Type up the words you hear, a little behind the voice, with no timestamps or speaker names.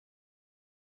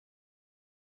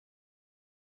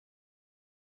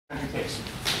Yes.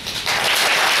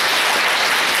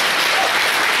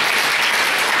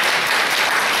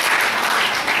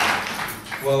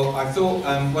 Well, I thought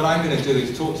what I'm going to do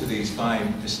is talk to these fine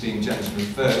esteemed gentlemen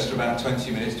first for about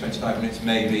 20 minutes, 25 minutes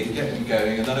maybe, get them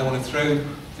going, and then I want to throw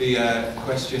the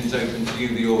questions open to you,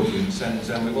 the audience,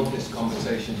 and we want this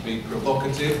conversation to be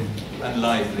provocative and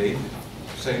lively,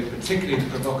 so particularly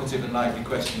provocative and lively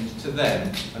questions to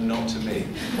them and not to me.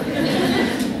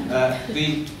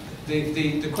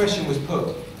 The question was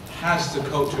put, has the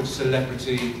culture of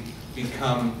celebrity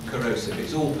become corrosive?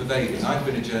 It's all pervading. I've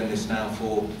been a journalist now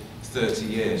for 30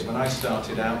 years. When I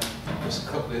started out, the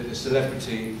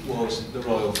celebrity was the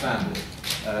royal family.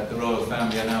 The royal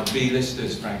family are now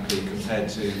B-listers, frankly, compared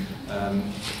to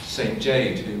St.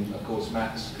 Jade, who, of course,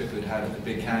 Max Clifford had a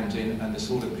big hand in, and the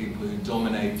sort of people who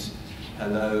dominate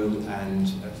Hello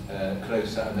and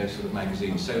Close Up and those sort of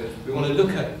magazines. So we want to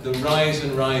look at the rise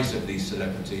and rise of these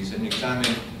celebrities and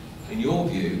examine, in your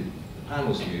view, the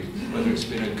panel's view, whether it's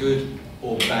been a good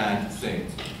or bad thing.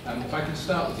 If I could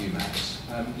start with you, Max.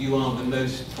 You are the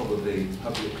most probably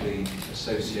publicly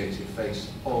associated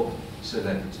face of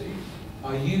celebrity.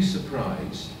 Are you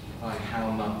surprised by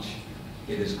how much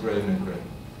it has grown and grown?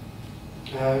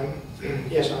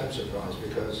 Yes, I am surprised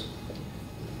because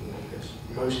it's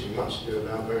mostly much to do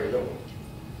about very little.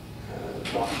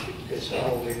 But it's a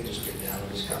whole industry now in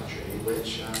this country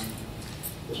which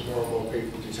there's more and more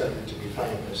people determined to be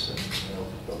famous and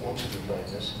that want to be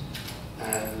famous,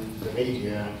 and the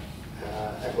media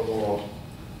ever more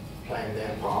playing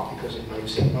their part because it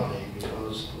makes them money,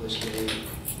 because obviously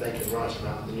they can write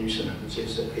about the new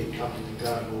celebrities that keep coming and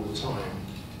going all the time,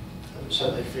 and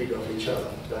so they feed off each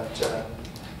other. But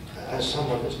as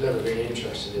someone that's never been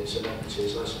interested in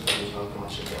celebrities, I suppose I'm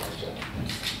quite surprised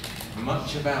at.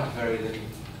 Much about very little,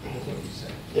 what you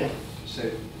say. Yeah. So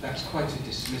that's quite a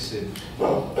dismissive...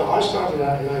 Well, I started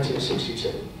out in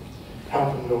 1962,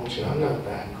 helping launch an unknown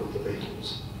band called the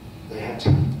Beatles. They had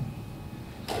talent.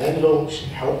 I then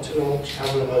helped to launch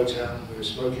Hammer Motown with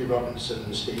Smokey Robinson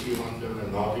and Stevie Wonder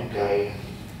and Marvin Gaye and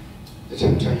the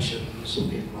Temptations and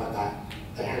people like that.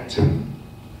 They had talent.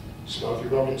 Smokey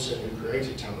Robinson, who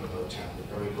created Hammer Motown with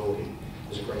Berry Gordy,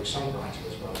 was a great songwriter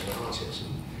as well as an artist.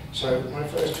 So my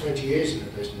first 20 years in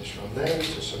the business, from then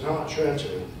to Sinatra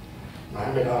to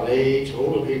Muhammad Ali to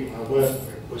all the people I worked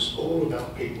with, was all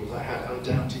about people that had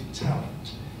undoubted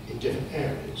talent in different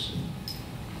areas.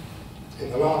 In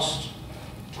the last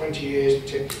 20 years,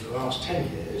 particularly the last 10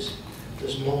 years,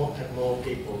 there's more and more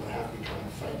people that have become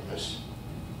famous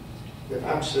with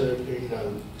absolutely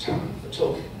no talent at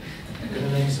all. Can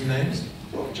I name some names?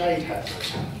 Well, Jade had no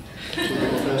talent. She was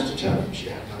the first to tell me she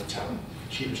had no talent.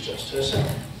 She was just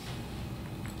herself.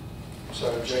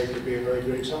 So Jade would be a very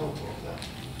good example of that.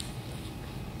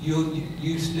 You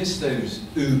list those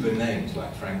uber names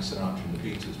like Frank Sinatra and the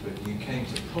Beatles, but you came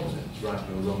to prominence,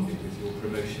 rightly or wrongly, with your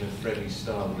promotion of Freddie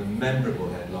Starr with a memorable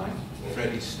headline,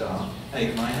 Freddie Starr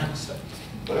ate my answer.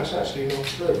 But that's actually not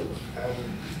true.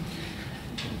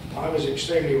 I was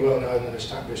extremely well known and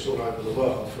established all over the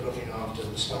world for looking after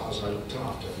the stars I looked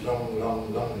after, long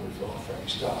before Freddie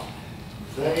Starr.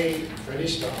 Freddie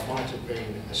Starr might have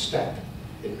been a step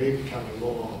in me becoming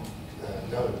more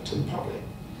known to the public.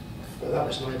 But that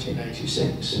was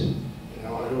 1986. I'd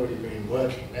already been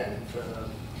working then for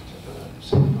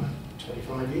something like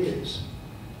 25 years,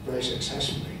 very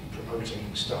successfully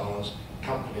promoting stars,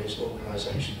 companies,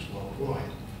 organisations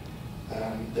worldwide.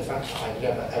 The fact that I'd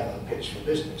never ever pitched for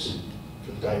business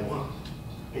from day one,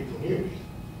 people knew me.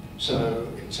 So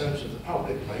in terms of the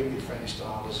public, maybe Freddie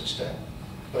Starr was a step.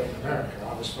 But in America,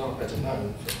 I was far better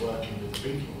known for working with the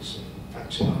Beatles and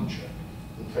Frank Sinatra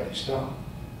than Freddie Starr.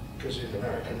 Because in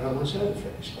America, no one's heard of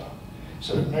Freddie Starr.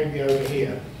 So maybe over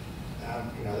here,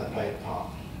 that played a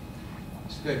part.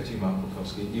 Let's go to you, Mark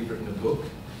Borkowski. You've written a book,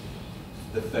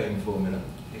 The Fame Formula.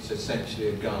 It's essentially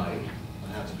a guide on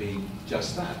how to be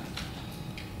just that.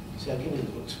 See, I've given you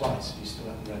the book twice, you still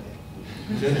haven't read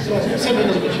it. It's something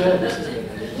of a journalist, isn't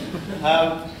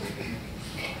it?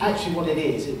 Actually, what it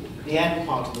is, the end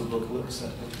part of the book looks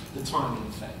at the timing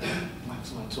effect.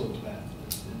 Max and I talked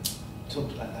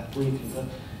about that briefly, but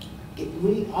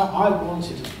I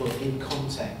wanted to put in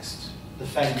context the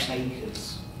fame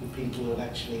makers, the people who had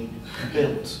actually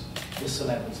built the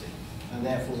celebrity, and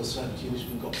therefore the celebrity which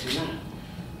we've got to now.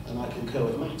 And I concur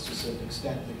with Max to a certain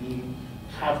extent that you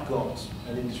have got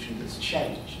an industry that's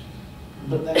changed.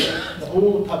 But then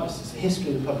all the publicists, the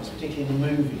history of the publicists, particularly in the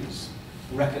movies,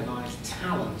 recognised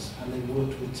talent and they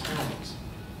worked with talent.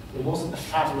 It wasn't the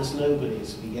fabulous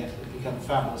nobodies we get that become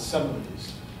fabulous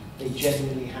somebodies. They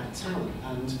genuinely had talent.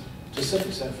 And to a certain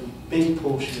extent, for a big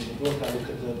portion of the book, I look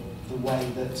at the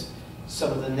way that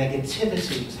some of the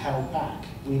negativity was held back.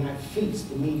 We now feast,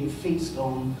 the media feast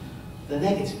on the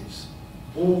negatives.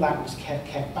 All that was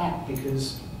kept back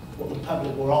because what the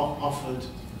public were offered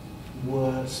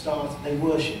were stars they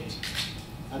worshipped,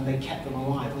 and they kept them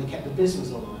alive, and they kept the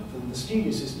business alive. And the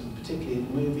studio system, particularly in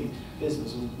the movie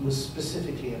business, was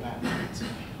specifically about that,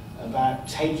 about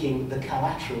taking the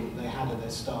collateral that they had of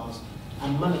their stars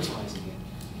and monetizing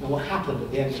it. Now what happened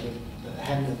at the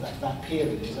end of that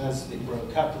period is, as it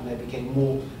broke up and there became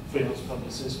more freelance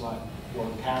publicists like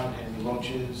Warren Cowan, Henry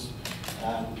Rogers,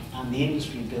 and the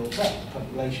industry built up, the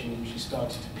public relations industry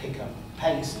started to pick up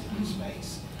pace in that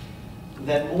space,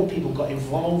 then more people got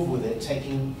involved with it,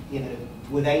 taking,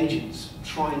 with agents,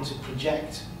 trying to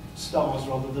project stars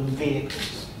rather than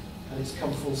vehicles. And it's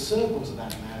come full circle to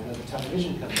that now, where the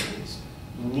television companies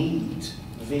need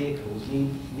vehicles,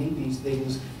 need these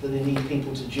things that they need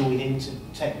people to join in, to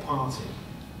take part in.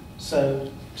 So,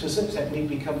 to a certain extent, we've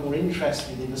become more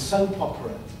interested in the soap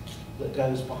opera that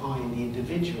goes behind the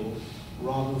individual,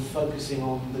 rather than focusing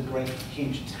on the great,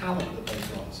 huge talent that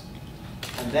they've got.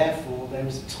 And therefore, there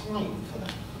is a time for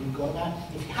that. You've got about,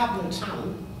 if you have no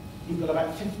talent, you've got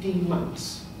about 15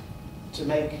 months to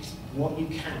make what you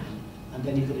can, and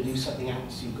then you've got to do something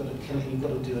else. You've got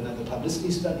to do another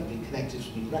publicity study, be connected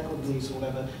to the record release or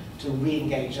whatever, to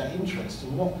re-engage that interest.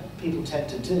 And what people tend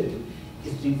to do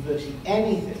is do virtually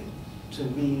anything to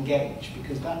re-engage,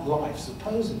 because that life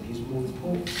supposedly is more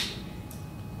important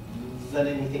than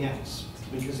anything else,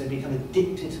 because they become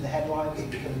addicted to the headlines, they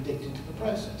become addicted to the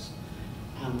process.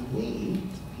 And we,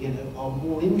 are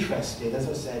more interested, as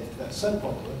I said, that soap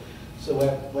opera. So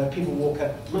where people walk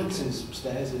up Max's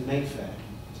stairs in Mayfair,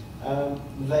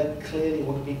 they clearly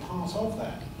want to be part of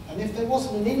that. And if there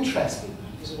wasn't an interest in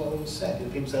that, this is what I always said,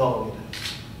 people say,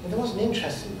 if there wasn't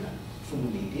interest in that from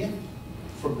the media,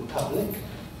 from the public,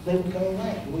 they would go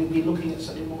away. We'd be looking at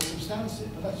something more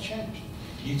substantive, but that's changed.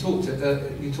 You talked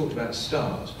about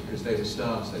stars, because they were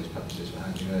stars, those publishers were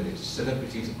handling earlier.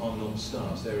 Celebrities are not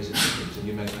stars. There is a difference, and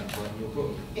you make that point in your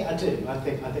book. Yeah, I do. I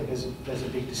think there's a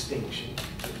big distinction.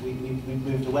 We've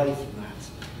moved away from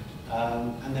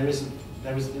that, and there isn't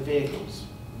the vehicles.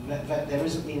 There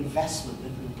isn't the investment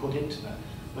that we put into that.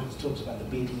 Max talks about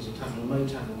the Beatles or Tamla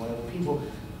Motown and whatever. People,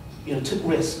 took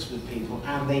risks with people,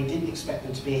 and they didn't expect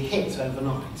them to be a hit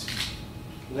overnight.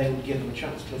 They would give them a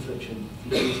chance. Clifford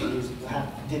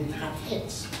didn't have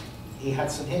hits. He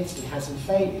had some hits and he had some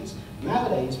failures.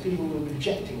 Nowadays, people are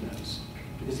rejecting those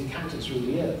because he counted through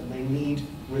the earth, and they need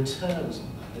returns on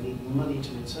that. They need money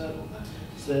to return on that.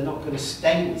 So they're not going to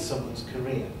stay with someone's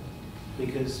career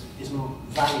because it's not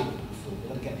valuable before. They've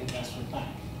got to get the investment back.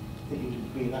 I think you'd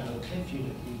agree with that with Cliff.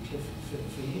 You'd Cliff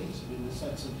for years. I mean, the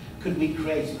sense of, could we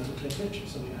create another PRfutures?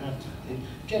 So we have to,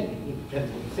 genuinely,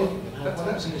 depending on what you think of it. Well,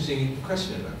 that's an interesting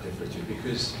question about PRfutures,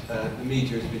 because the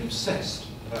media has been obsessed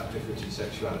about PRfutures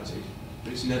sexuality,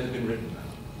 but it's never been written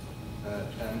about.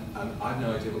 And I've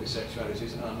no idea what his sexuality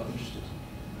is, and I'm not interested.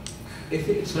 If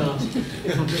it started,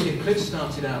 if Cliff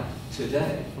started out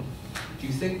today, do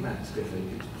you think, Max Clifford,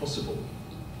 it's possible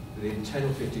that in 10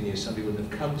 or 15 years somebody would have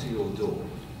come to your door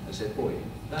and said, boy,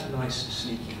 that nice,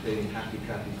 sneaky, clean, happy,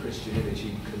 clappy Christian image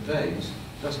he conveys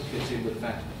doesn't fit in with the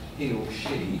fact he or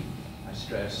she, I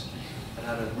stress,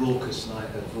 had a raucous night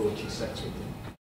of raunchy sex with them?